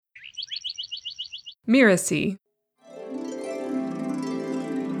Miracy.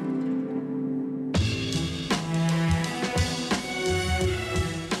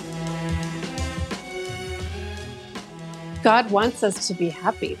 God wants us to be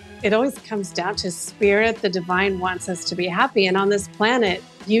happy. It always comes down to spirit. The divine wants us to be happy. And on this planet,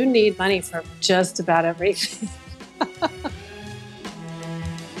 you need money for just about everything.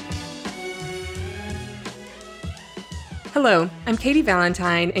 Hello, I'm Katie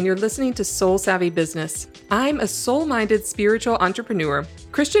Valentine, and you're listening to Soul Savvy Business. I'm a soul-minded spiritual entrepreneur,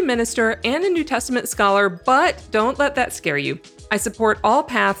 Christian minister, and a New Testament scholar, but don't let that scare you. I support all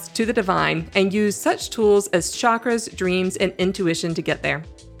paths to the divine and use such tools as chakras, dreams, and intuition to get there.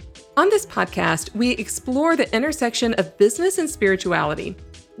 On this podcast, we explore the intersection of business and spirituality.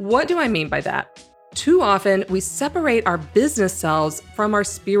 What do I mean by that? Too often, we separate our business selves from our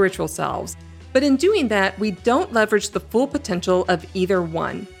spiritual selves. But in doing that, we don't leverage the full potential of either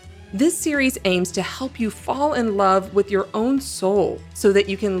one. This series aims to help you fall in love with your own soul so that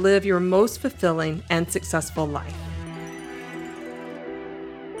you can live your most fulfilling and successful life.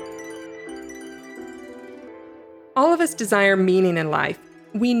 All of us desire meaning in life.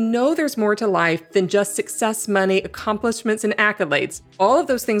 We know there's more to life than just success, money, accomplishments, and accolades. All of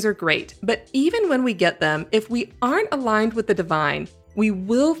those things are great, but even when we get them, if we aren't aligned with the divine, we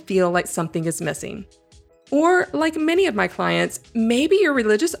will feel like something is missing. Or, like many of my clients, maybe your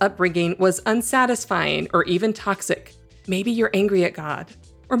religious upbringing was unsatisfying or even toxic. Maybe you're angry at God.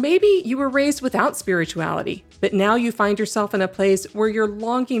 Or maybe you were raised without spirituality, but now you find yourself in a place where you're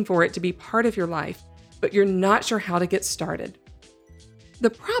longing for it to be part of your life, but you're not sure how to get started. The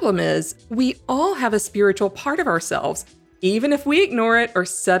problem is, we all have a spiritual part of ourselves. Even if we ignore it or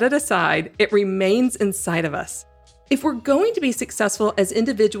set it aside, it remains inside of us. If we're going to be successful as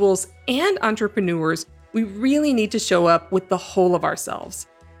individuals and entrepreneurs, we really need to show up with the whole of ourselves.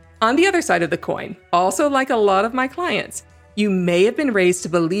 On the other side of the coin, also like a lot of my clients, you may have been raised to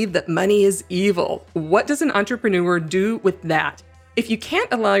believe that money is evil. What does an entrepreneur do with that? If you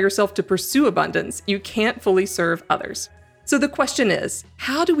can't allow yourself to pursue abundance, you can't fully serve others. So the question is,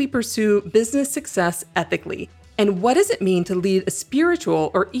 how do we pursue business success ethically? And what does it mean to lead a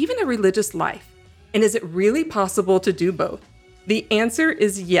spiritual or even a religious life? And is it really possible to do both? The answer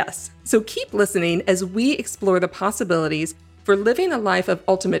is yes. So keep listening as we explore the possibilities for living a life of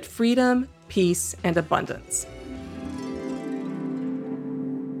ultimate freedom, peace, and abundance.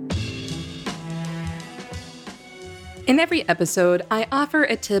 In every episode, I offer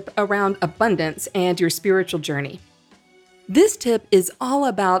a tip around abundance and your spiritual journey. This tip is all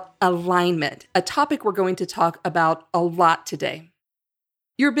about alignment, a topic we're going to talk about a lot today.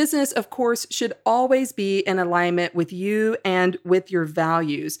 Your business, of course, should always be in alignment with you and with your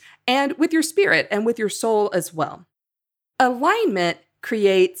values, and with your spirit and with your soul as well. Alignment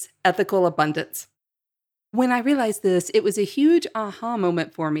creates ethical abundance. When I realized this, it was a huge aha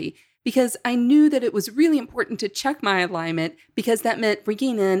moment for me because I knew that it was really important to check my alignment because that meant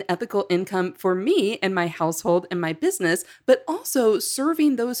bringing in ethical income for me and my household and my business, but also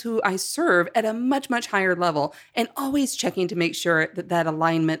serving those who I serve at a much, much higher level and always checking to make sure that that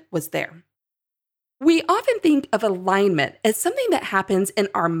alignment was there. We often think of alignment as something that happens in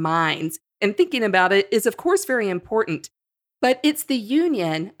our minds, and thinking about it is, of course, very important, but it's the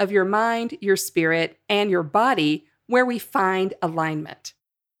union of your mind, your spirit, and your body where we find alignment.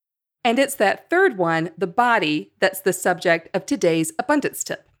 And it's that third one, the body, that's the subject of today's abundance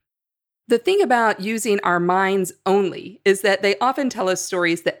tip. The thing about using our minds only is that they often tell us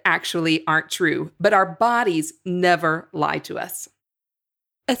stories that actually aren't true, but our bodies never lie to us.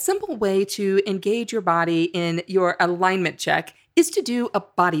 A simple way to engage your body in your alignment check is to do a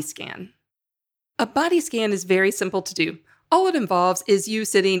body scan. A body scan is very simple to do. All it involves is you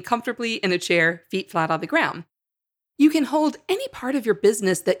sitting comfortably in a chair, feet flat on the ground. You can hold any part of your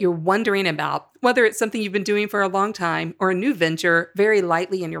business that you're wondering about, whether it's something you've been doing for a long time or a new venture, very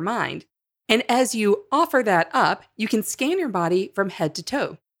lightly in your mind. And as you offer that up, you can scan your body from head to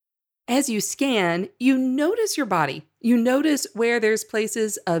toe. As you scan, you notice your body. You notice where there's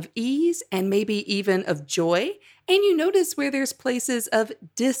places of ease and maybe even of joy. And you notice where there's places of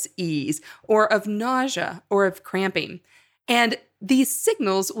dis-ease or of nausea or of cramping. And these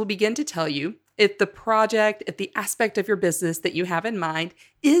signals will begin to tell you if the project, if the aspect of your business that you have in mind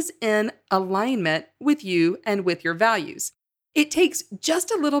is in alignment with you and with your values. It takes just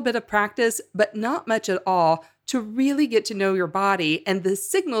a little bit of practice, but not much at all, to really get to know your body and the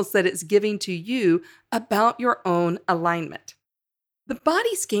signals that it's giving to you about your own alignment. The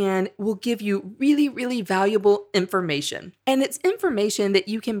body scan will give you really, really valuable information. And it's information that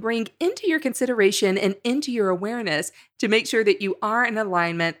you can bring into your consideration and into your awareness to make sure that you are in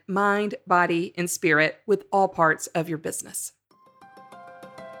alignment, mind, body, and spirit with all parts of your business.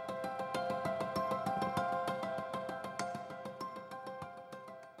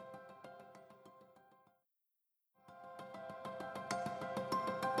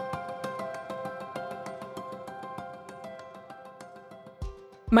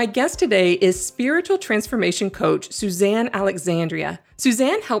 My guest today is spiritual transformation coach Suzanne Alexandria.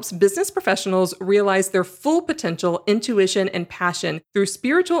 Suzanne helps business professionals realize their full potential, intuition, and passion through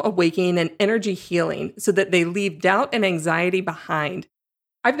spiritual awakening and energy healing so that they leave doubt and anxiety behind.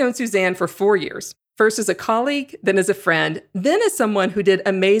 I've known Suzanne for 4 years, first as a colleague, then as a friend, then as someone who did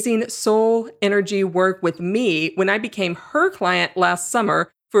amazing soul energy work with me when I became her client last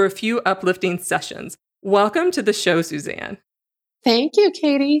summer for a few uplifting sessions. Welcome to the show, Suzanne. Thank you,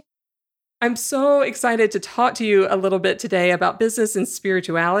 Katie. I'm so excited to talk to you a little bit today about business and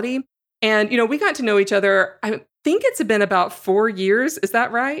spirituality. And, we got to know each other, I think it's been about 4 years. Is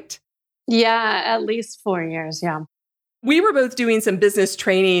that right? Yeah, at least 4 years. Yeah. We were both doing some business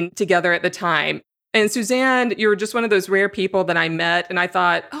training together at the time. And Suzanne, you're just one of those rare people that I met. And I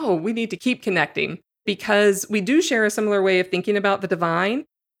thought, oh, we need to keep connecting because we do share a similar way of thinking about the divine.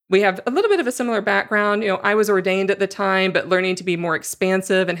 We have a little bit of a similar background. I was ordained at the time, but learning to be more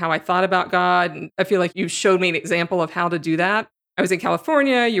expansive in how I thought about God. And I feel like you showed me an example of how to do that. I was in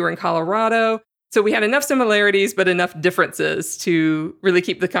California, you were in Colorado. So we had enough similarities, but enough differences to really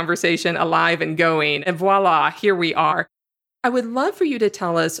keep the conversation alive and going. And voila, here we are. I would love for you to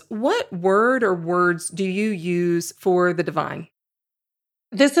tell us, what word or words do you use for the divine?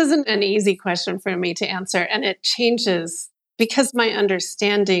 This isn't an easy question for me to answer, and it changes because my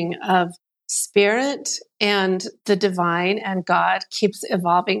understanding of spirit and the divine and God keeps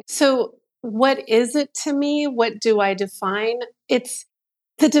evolving. So what is it to me? What do I define? It's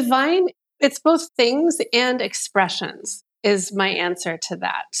the divine. It's both things and expressions is my answer to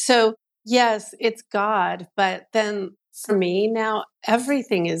that. So yes, it's God, but then for me now,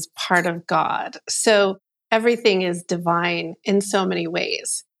 everything is part of God. So everything is divine in so many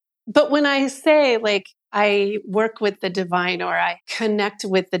ways. But when I say I work with the divine or I connect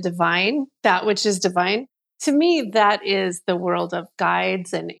with the divine, that which is divine, to me, that is the world of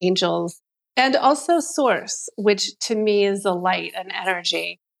guides and angels and also source, which to me is a light, an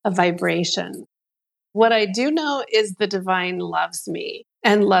energy, a vibration. What I do know is the divine loves me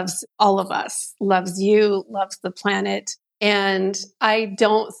and loves all of us, loves you, loves the planet. And I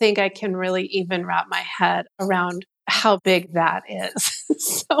don't think I can really even wrap my head around how big that is.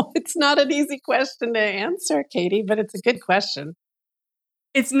 So it's not an easy question to answer, Katie, but it's a good question.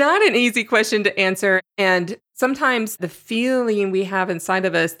 It's not an easy question to answer. And sometimes the feeling we have inside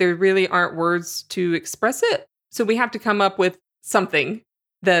of us, there really aren't words to express it. So we have to come up with something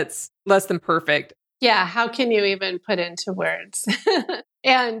that's less than perfect. Yeah, how can you even put into words?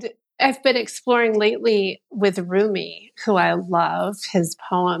 And I've been exploring lately with Rumi, who I love, his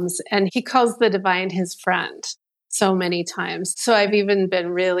poems, and he calls the divine his friend so many times. So I've even been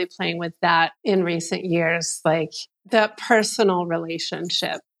really playing with that in recent years, like the personal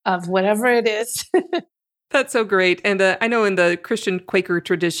relationship of whatever it is. That's so great. And I know in the Christian Quaker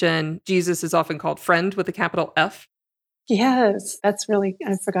tradition, Jesus is often called friend with a capital F. Yes, that's really,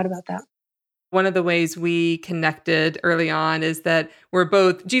 I forgot about that. One of the ways we connected early on is that we're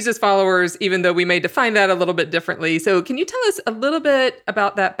both Jesus followers, even though we may define that a little bit differently. So can you tell us a little bit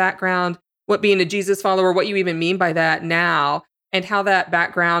about that background, what being a Jesus follower, what you even mean by that now, and how that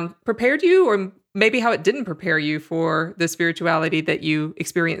background prepared you, or maybe how it didn't prepare you for the spirituality that you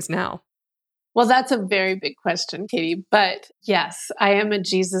experience now? Well, that's a very big question, Katie. But yes, I am a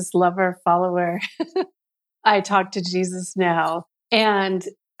Jesus lover, follower. I talk to Jesus now. And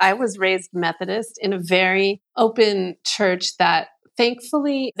I was raised Methodist in a very open church that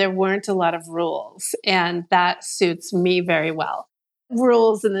thankfully there weren't a lot of rules. And that suits me very well.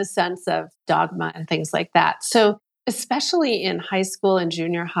 Rules in the sense of dogma and things like that. So especially in high school and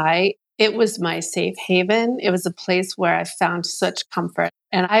junior high, it was my safe haven. It was a place where I found such comfort.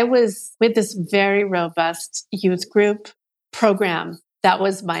 And I was with this very robust youth group program that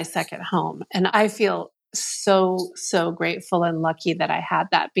was my second home. And I feel so grateful and lucky that I had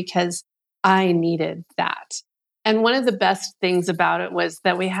that because I needed that. And one of the best things about it was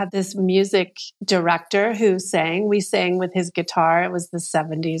that we had this music director who sang. We sang with his guitar. It was the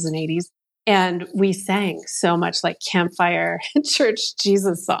 70s and 80s. And we sang so much like campfire church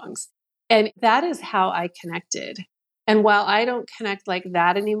Jesus songs. And that is how I connected And while I don't connect like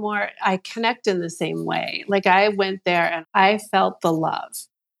that anymore, I connect in the same way. Like I went there and I felt the love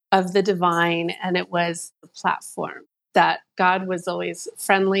of the divine, and it was the platform that God was always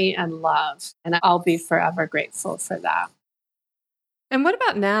friendly and love. And I'll be forever grateful for that. And what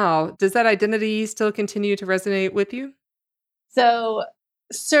about now? Does that identity still continue to resonate with you? So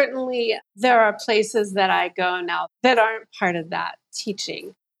certainly there are places that I go now that aren't part of that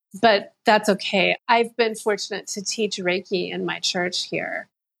teaching, but that's okay. I've been fortunate to teach Reiki in my church here.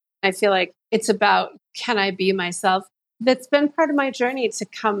 I feel like it's about, can I be myself? That's been part of my journey to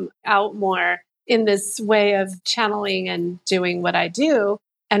come out more in this way of channeling and doing what I do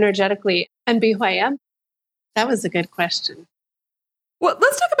energetically and be who I am. That was a good question. Well,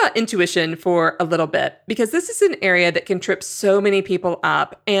 let's talk about intuition for a little bit, because this is an area that can trip so many people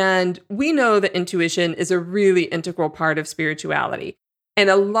up. And we know that intuition is a really integral part of spirituality.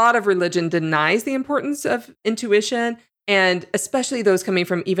 And a lot of religion denies the importance of intuition, and especially those coming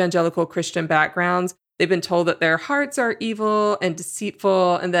from evangelical Christian backgrounds. They've been told that their hearts are evil and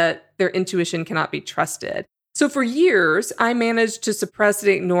deceitful and that their intuition cannot be trusted. So for years, I managed to suppress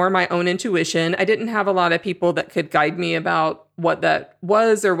and ignore my own intuition. I didn't have a lot of people that could guide me about what that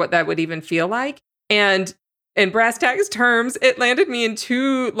was or what that would even feel like. And in brass tacks terms, it landed me in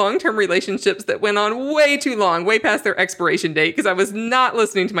 2 long-term relationships that went on way too long, way past their expiration date, because I was not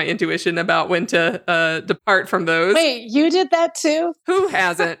listening to my intuition about when to depart from those. Wait, you did that too? Who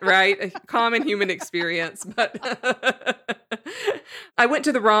hasn't, right? A common human experience. But I went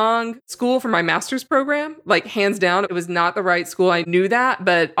to the wrong school for my master's program. Like, hands down, it was not the right school. I knew that,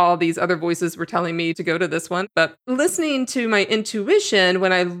 but all these other voices were telling me to go to this one. But listening to my intuition,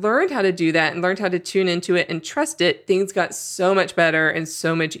 when I learned how to do that and learned how to tune into it and trust it, things got so much better and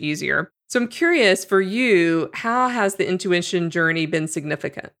so much easier. So I'm curious, for you, how has the intuition journey been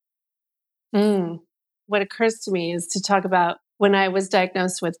significant? What occurs to me is to talk about when I was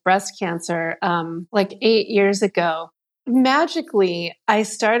diagnosed with breast cancer, like 8 years ago. Magically, I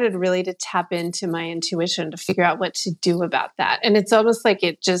started really to tap into my intuition to figure out what to do about that. And it's almost like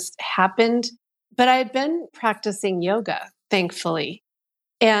it just happened. But I had been practicing yoga, thankfully.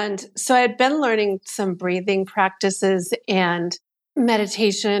 And so I had been learning some breathing practices and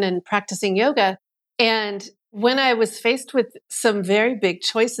meditation and practicing yoga. And when I was faced with some very big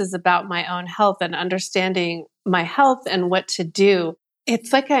choices about my own health and understanding my health and what to do,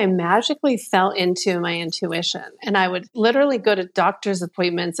 it's like I magically fell into my intuition. And I would literally go to doctor's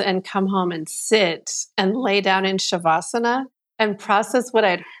appointments and come home and sit and lay down in Shavasana and process what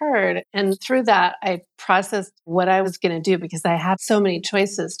I'd heard. And through that, I processed what I was going to do because I had so many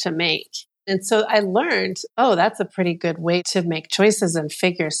choices to make. And so I learned, oh, that's a pretty good way to make choices and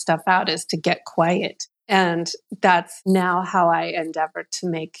figure stuff out, is to get quiet. And that's now how I endeavor to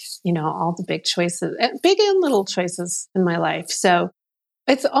make, all the big choices, big and little choices in my life. So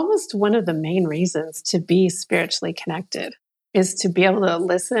it's almost one of the main reasons to be spiritually connected, is to be able to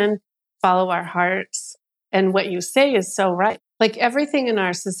listen, follow our hearts. And what you say is so right. Like everything in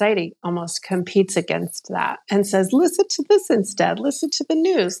our society almost competes against that and says, listen to this instead, listen to the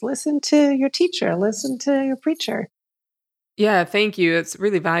news, listen to your teacher, listen to your preacher. Yeah, thank you. It's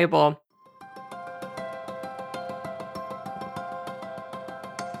really valuable.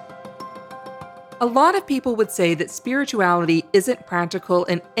 A lot of people would say that spirituality isn't practical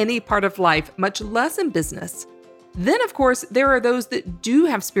in any part of life, much less in business. Then, of course, there are those that do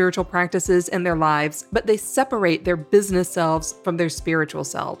have spiritual practices in their lives, but they separate their business selves from their spiritual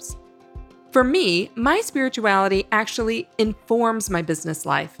selves. For me, my spirituality actually informs my business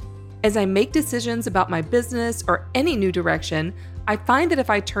life. As I make decisions about my business or any new direction, I find that if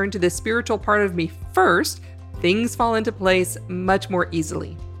I turn to the spiritual part of me first, things fall into place much more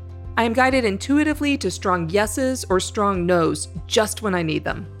easily. I am guided intuitively to strong yeses or strong nos just when I need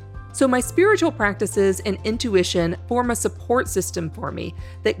them. So my spiritual practices and intuition form a support system for me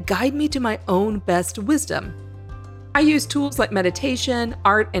that guide me to my own best wisdom. I use tools like meditation,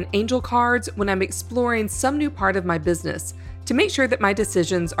 art, and angel cards when I'm exploring some new part of my business to make sure that my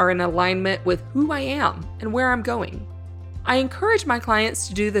decisions are in alignment with who I am and where I'm going. I encourage my clients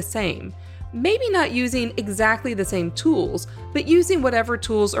to do the same. Maybe not using exactly the same tools, but using whatever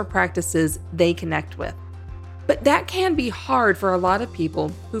tools or practices they connect with. But that can be hard for a lot of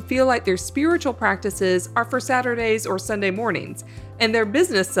people who feel like their spiritual practices are for Saturdays or Sunday mornings, and their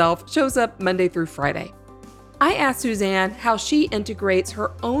business self shows up Monday through Friday. I asked Suzanne how she integrates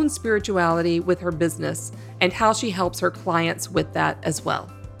her own spirituality with her business and how she helps her clients with that as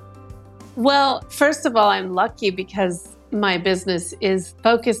well. Well, first of all, I'm lucky because my business is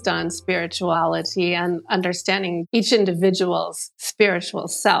focused on spirituality and understanding each individual's spiritual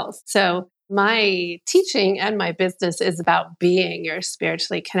self. So My teaching and my business is about being your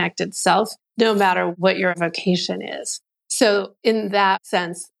spiritually connected self, no matter what your vocation is. So in that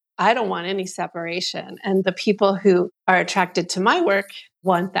sense, I don't want any separation. And the people who are attracted to my work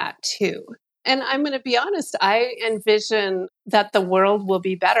want that too. And I'm going to be honest, I envision that the world will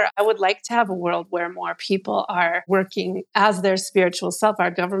be better. I would like to have a world where more people are working as their spiritual self,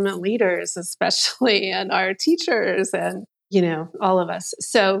 our government leaders, especially, and our teachers, and, all of us.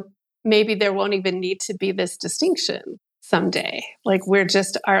 So maybe there won't even need to be this distinction someday. Like we're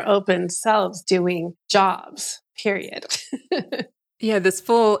just our open selves doing jobs, period. Yeah, this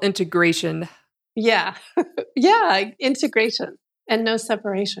full integration. Yeah. Yeah. Integration and no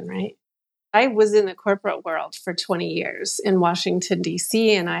separation, right? I was in the corporate world for 20 years in Washington,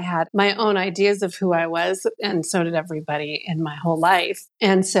 D.C., and I had my own ideas of who I was, and so did everybody in my whole life.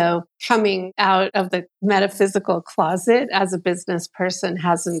 And so coming out of the metaphysical closet as a business person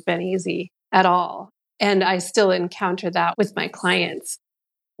hasn't been easy at all. And I still encounter that with my clients.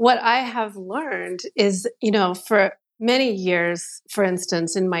 What I have learned is, for many years, for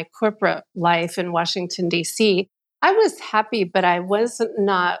instance, in my corporate life in Washington, D.C., I was happy, but I was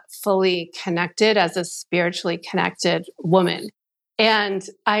not fully connected as a spiritually connected woman. And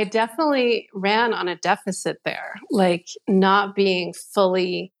I definitely ran on a deficit there, like not being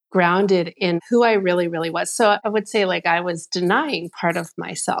fully grounded in who I really, really was. So I would say like I was denying part of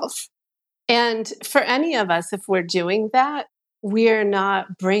myself. And for any of us, if we're doing that, we're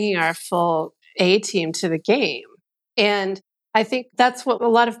not bringing our full A team to the game. And I think that's what a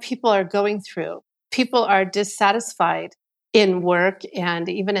lot of people are going through. People are dissatisfied in work and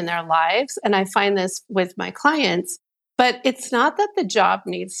even in their lives. And I find this with my clients, but it's not that the job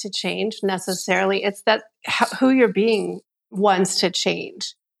needs to change necessarily. It's that who you're being wants to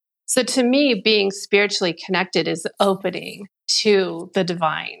change. So to me, being spiritually connected is opening to the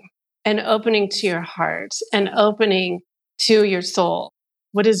divine and opening to your heart and opening to your soul.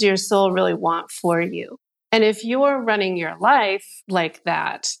 What does your soul really want for you? And if you're running your life like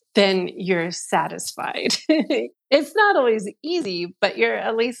that, then you're satisfied. It's not always easy, but you're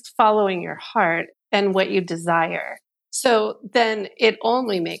at least following your heart and what you desire. So then it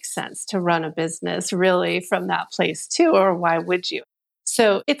only makes sense to run a business really from that place too, or why would you?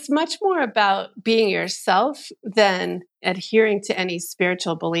 So it's much more about being yourself than adhering to any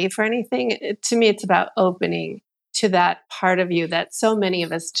spiritual belief or anything. To me, it's about opening to that part of you that so many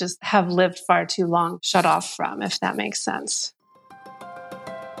of us just have lived far too long shut off from, if that makes sense.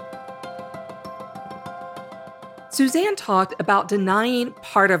 Suzanne talked about denying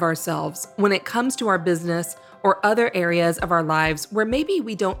part of ourselves when it comes to our business or other areas of our lives where maybe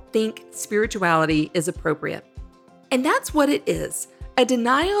we don't think spirituality is appropriate. And that's what it is, a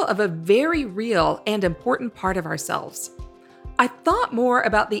denial of a very real and important part of ourselves. I thought more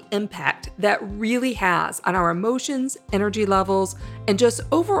about the impact that really has on our emotions, energy levels, and just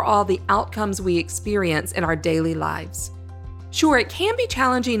overall the outcomes we experience in our daily lives. Sure, it can be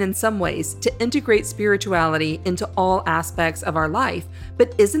challenging in some ways to integrate spirituality into all aspects of our life,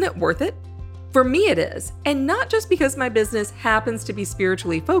 but isn't it worth it? For me, it is, and not just because my business happens to be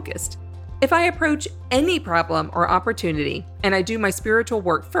spiritually focused. If I approach any problem or opportunity and I do my spiritual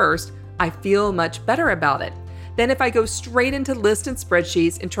work first, I feel much better about it than if I go straight into lists and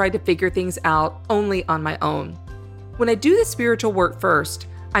spreadsheets and try to figure things out only on my own. When I do the spiritual work first,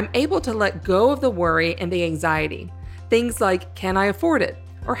 I'm able to let go of the worry and the anxiety. Things like, can I afford it?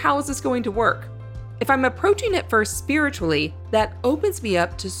 Or how is this going to work? If I'm approaching it first spiritually, that opens me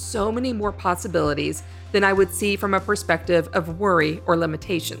up to so many more possibilities than I would see from a perspective of worry or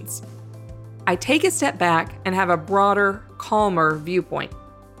limitations. I take a step back and have a broader, calmer viewpoint.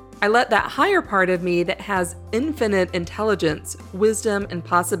 I let that higher part of me that has infinite intelligence, wisdom, and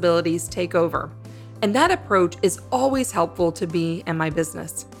possibilities take over. And that approach is always helpful to me and my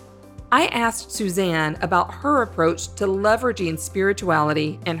business. I asked Suzanne about her approach to leveraging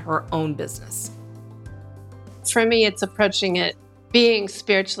spirituality in her own business. For me, it's approaching it being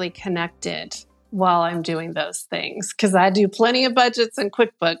spiritually connected while I'm doing those things, because I do plenty of budgets and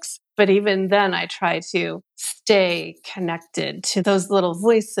QuickBooks. But even then, I try to stay connected to those little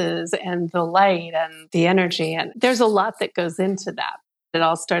voices and the light and the energy. And there's a lot that goes into that. It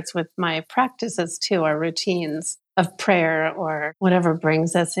all starts with my practices too, our routines of prayer or whatever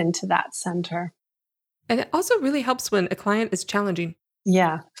brings us into that center. And it also really helps when a client is challenging.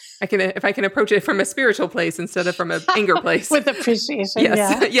 Yeah. If I can approach it from a spiritual place instead of from an anger place. With appreciation.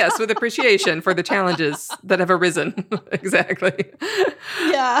 Yes. Yeah. Yes, with appreciation for the challenges that have arisen. Exactly.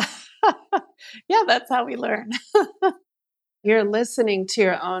 Yeah. Yeah, that's how we learn. You're listening to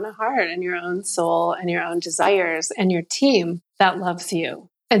your own heart and your own soul and your own desires and your team that loves you.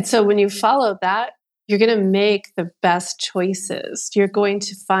 And so when you follow that, you're going to make the best choices. You're going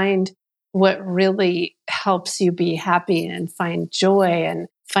to find what really helps you be happy and find joy and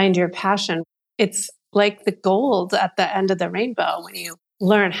find your passion. It's like the gold at the end of the rainbow when you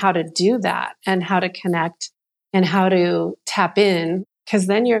learn how to do that and how to connect and how to tap in, because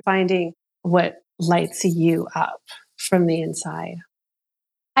then you're finding what lights you up from the inside.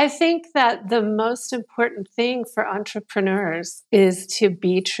 I think that the most important thing for entrepreneurs is to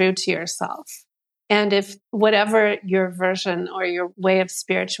be true to yourself. And if whatever your version or your way of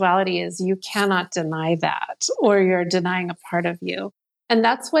spirituality is, you cannot deny that, or you're denying a part of you. And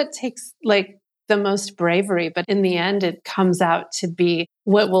that's what takes the most bravery. But in the end, it comes out to be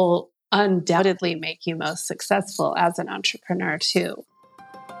what will undoubtedly make you most successful as an entrepreneur too.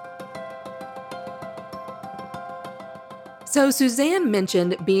 So Suzanne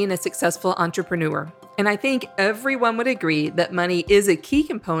mentioned being a successful entrepreneur, and I think everyone would agree that money is a key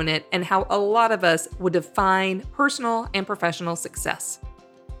component in how a lot of us would define personal and professional success.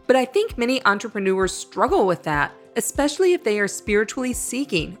 But I think many entrepreneurs struggle with that, especially if they are spiritually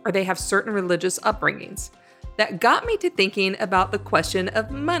seeking or they have certain religious upbringings. That got me to thinking about the question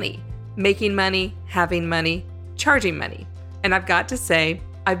of money, making money, having money, charging money. And I've got to say,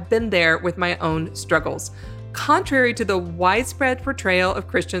 I've been there with my own struggles. Contrary to the widespread portrayal of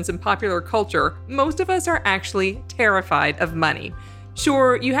Christians in popular culture, most of us are actually terrified of money.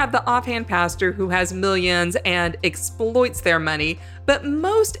 Sure, you have the offhand pastor who has millions and exploits their money, but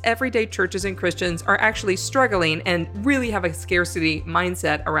most everyday churches and Christians are actually struggling and really have a scarcity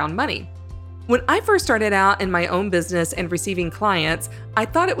mindset around money. When I first started out in my own business and receiving clients, I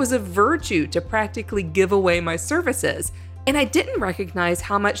thought it was a virtue to practically give away my services. And I didn't recognize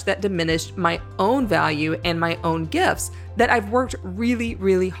how much that diminished my own value and my own gifts that I've worked really,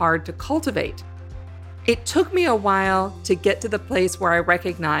 really hard to cultivate. It took me a while to get to the place where I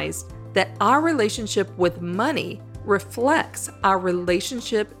recognized that our relationship with money reflects our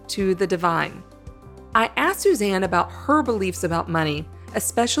relationship to the divine. I asked Suzanne about her beliefs about money,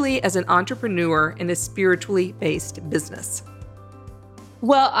 especially as an entrepreneur in a spiritually based business.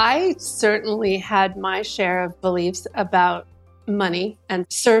 Well, I certainly had my share of beliefs about money and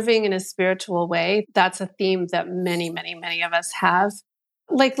serving in a spiritual way. That's a theme that many, many, many of us have.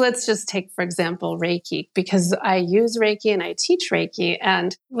 Let's just take, for example, Reiki, because I use Reiki and I teach Reiki.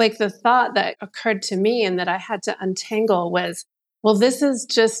 And the thought that occurred to me and that I had to untangle was, well, this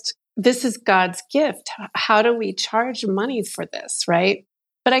is God's gift. How do we charge money for this, right?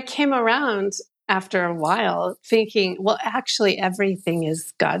 But I came around after a while thinking, well, actually, everything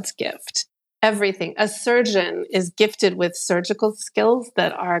is God's gift. Everything. A surgeon is gifted with surgical skills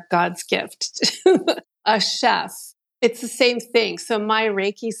that are God's gift. A chef, it's the same thing. So my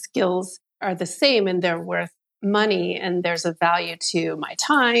Reiki skills are the same and they're worth money and there's a value to my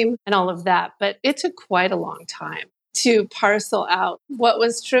time and all of that. But it took quite a long time to parcel out what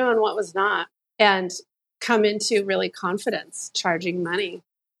was true and what was not and come into really confidence charging money.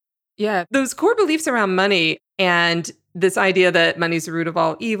 Yeah, those core beliefs around money and this idea that money's the root of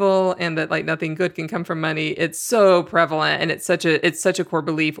all evil and that nothing good can come from money, it's so prevalent and it's such a core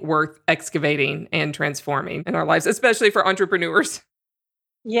belief worth excavating and transforming in our lives, especially for entrepreneurs.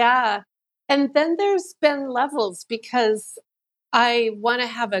 Yeah. And then there's been levels because I want to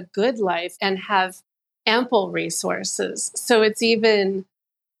have a good life and have ample resources. So it's even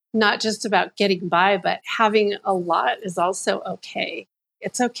not just about getting by, but having a lot is also okay.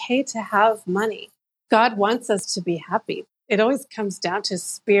 It's okay to have money. God wants us to be happy. It always comes down to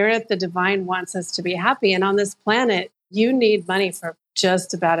spirit. The divine wants us to be happy. And on this planet, you need money for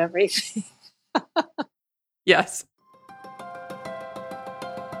just about everything. Yes.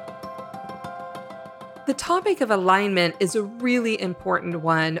 The topic of alignment is a really important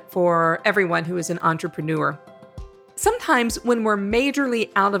one for everyone who is an entrepreneur. Sometimes when we're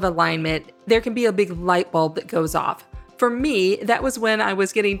majorly out of alignment, there can be a big light bulb that goes off. For me, that was when I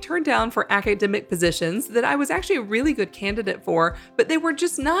was getting turned down for academic positions that I was actually a really good candidate for, but they were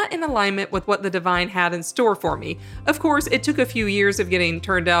just not in alignment with what the divine had in store for me. Of course, it took a few years of getting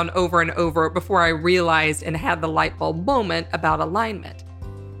turned down over and over before I realized and had the light bulb moment about alignment.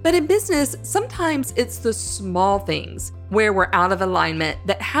 But in business, sometimes it's the small things where we're out of alignment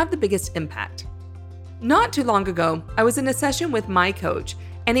that have the biggest impact. Not too long ago, I was in a session with my coach,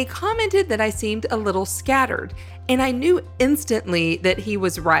 and he commented that I seemed a little scattered, and I knew instantly that he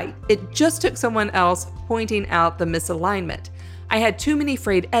was right. It just took someone else pointing out the misalignment. I had too many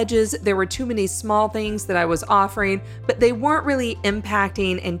frayed edges, there were too many small things that I was offering, but they weren't really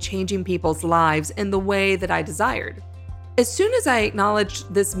impacting and changing people's lives in the way that I desired. As soon as I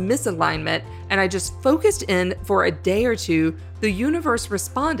acknowledged this misalignment and I just focused in for a day or two, the universe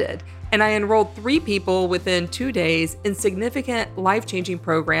responded, and I enrolled 3 people within 2 days in significant life-changing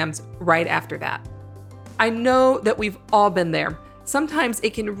programs right after that. I know that we've all been there. Sometimes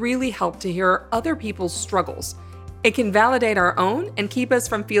it can really help to hear other people's struggles. It can validate our own and keep us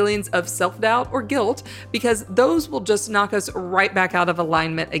from feelings of self-doubt or guilt, because those will just knock us right back out of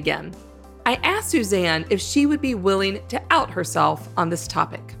alignment again. I asked Suzanne if she would be willing to out herself on this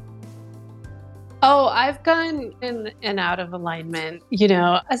topic. Oh, I've gone in and out of alignment,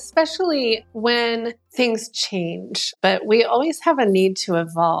 especially when things change, but we always have a need to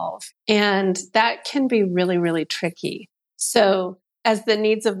evolve. And that can be really, really tricky. So as the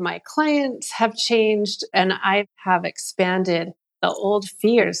needs of my clients have changed and I have expanded, the old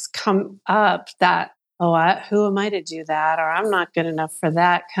fears come up that, who am I to do that? Or I'm not good enough for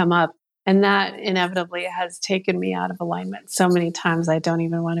that, come up. And that inevitably has taken me out of alignment so many times I don't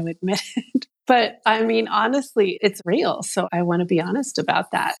even want to admit it. But I mean, honestly, it's real. So I want to be honest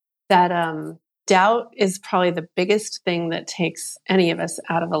about that. That doubt is probably the biggest thing that takes any of us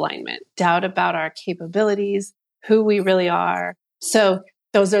out of alignment. Doubt about our capabilities, who we really are. So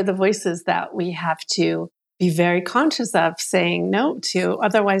those are the voices that we have to be very conscious of saying no to.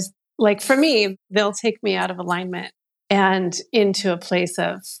 Otherwise, like for me, they'll take me out of alignment and into a place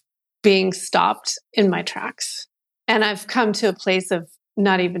of being stopped in my tracks. And I've come to a place of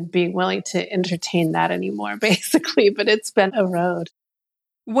not even being willing to entertain that anymore, basically, but it's been a road.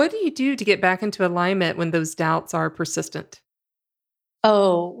 What do you do to get back into alignment when those doubts are persistent?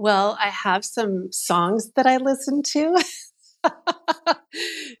 Oh, well, I have some songs that I listen to.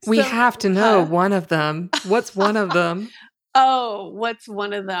 We have to know one of them. What's one of them? What's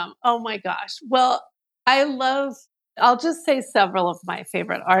one of them? Oh my gosh. Well, I'll just say several of my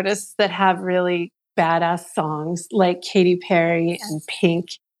favorite artists that have really badass songs like Katy Perry and Pink.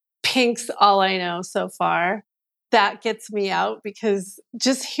 Pink's all I know so far. That gets me out because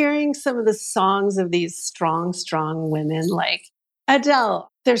just hearing some of the songs of these strong, strong women like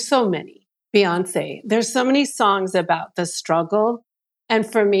Adele, there's so many. Beyonce, there's so many songs about the struggle. And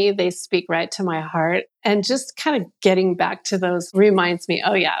for me, they speak right to my heart. And just kind of getting back to those reminds me,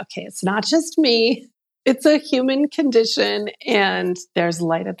 oh yeah, okay, it's not just me. It's a human condition and there's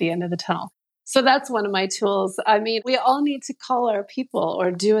light at the end of the tunnel. So that's one of my tools. I mean, we all need to call our people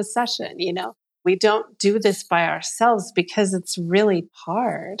or do a session, We don't do this by ourselves because it's really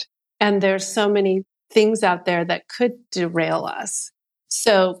hard. And there's so many things out there that could derail us.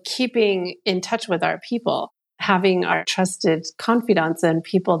 So keeping in touch with our people, having our trusted confidants and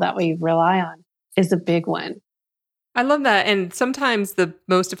people that we rely on is a big one. I love that. And sometimes the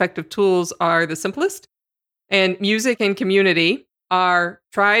most effective tools are the simplest. And music and community are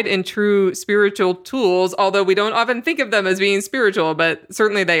tried and true spiritual tools, although we don't often think of them as being spiritual, but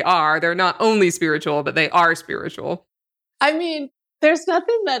certainly they are. They're not only spiritual, but they are spiritual. I mean, there's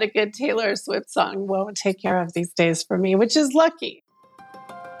nothing that a good Taylor Swift song won't take care of these days for me, which is lucky.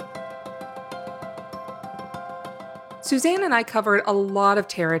 Suzanne and I covered a lot of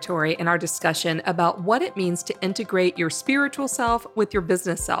territory in our discussion about what it means to integrate your spiritual self with your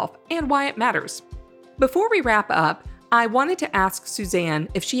business self and why it matters. Before we wrap up, I wanted to ask Suzanne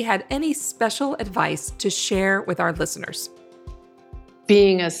if she had any special advice to share with our listeners.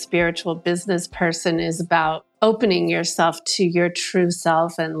 Being a spiritual business person is about opening yourself to your true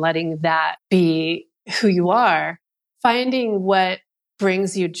self and letting that be who you are, finding what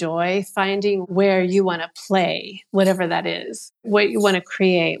brings you joy, finding where you want to play, whatever that is, what you want to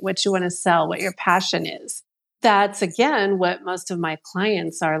create, what you want to sell, what your passion is. That's, again, what most of my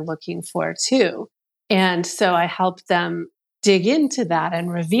clients are looking for too. And so I help them dig into that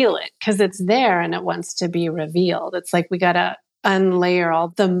and reveal it because it's there and it wants to be revealed. It's like we got to unlayer all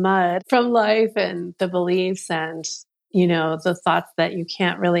the mud from life and the beliefs and, the thoughts that you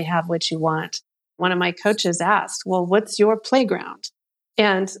can't really have what you want. One of my coaches asked, well, what's your playground?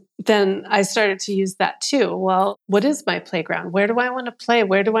 And then I started to use that too. Well, what is my playground? Where do I want to play?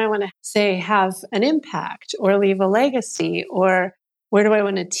 Where do I want to say have an impact or leave a legacy? Or where do I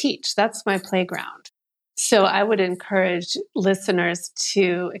want to teach? That's my playground. So I would encourage listeners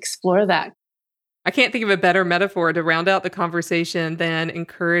to explore that. I can't think of a better metaphor to round out the conversation than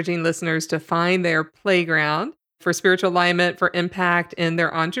encouraging listeners to find their playground for spiritual alignment, for impact in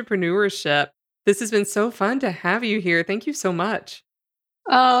their entrepreneurship. This has been so fun to have you here. Thank you so much.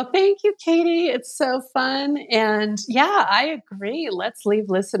 Oh, thank you, Katie. It's so fun. And yeah, I agree. Let's leave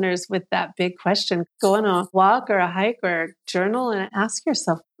listeners with that big question. Go on a walk or a hike or journal and ask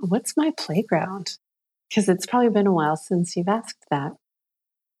yourself, what's my playground? Because it's probably been a while since you've asked that.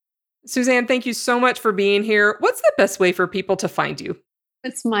 Suzanne, thank you so much for being here. What's the best way for people to find you?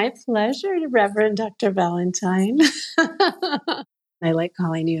 It's my pleasure, Reverend Dr. Valentine. I like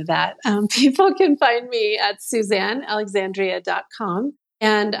calling you that. People can find me at SuzanneAlexandria.com.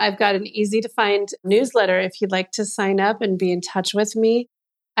 And I've got an easy to find newsletter if you'd like to sign up and be in touch with me.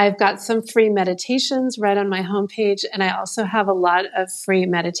 I've got some free meditations right on my homepage. And I also have a lot of free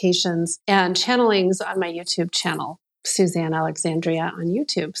meditations and channelings on my YouTube channel, Suzanne Alexandria on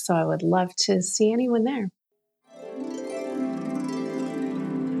YouTube. So I would love to see anyone there.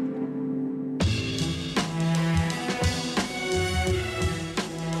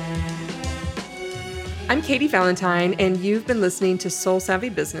 I'm Katie Valentine, and you've been listening to Soul Savvy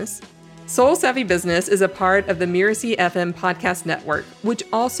Business. Soul Savvy Business is a part of the Miracy FM podcast network, which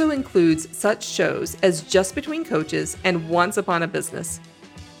also includes such shows as Just Between Coaches and Once Upon a Business.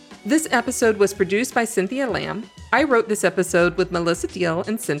 This episode was produced by Cynthia Lamb. I wrote this episode with Melissa Deal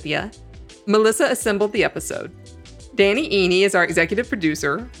and Cynthia. Melissa assembled the episode. Danny Eny is our executive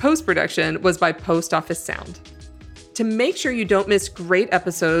producer. Post-production was by Post Office Sound. To make sure you don't miss great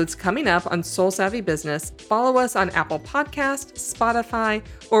episodes coming up on Soul Savvy Business, follow us on Apple Podcasts, Spotify,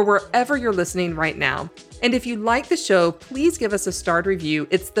 or wherever you're listening right now. And if you like the show, please give us a starred review.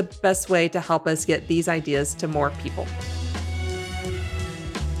 It's the best way to help us get these ideas to more people.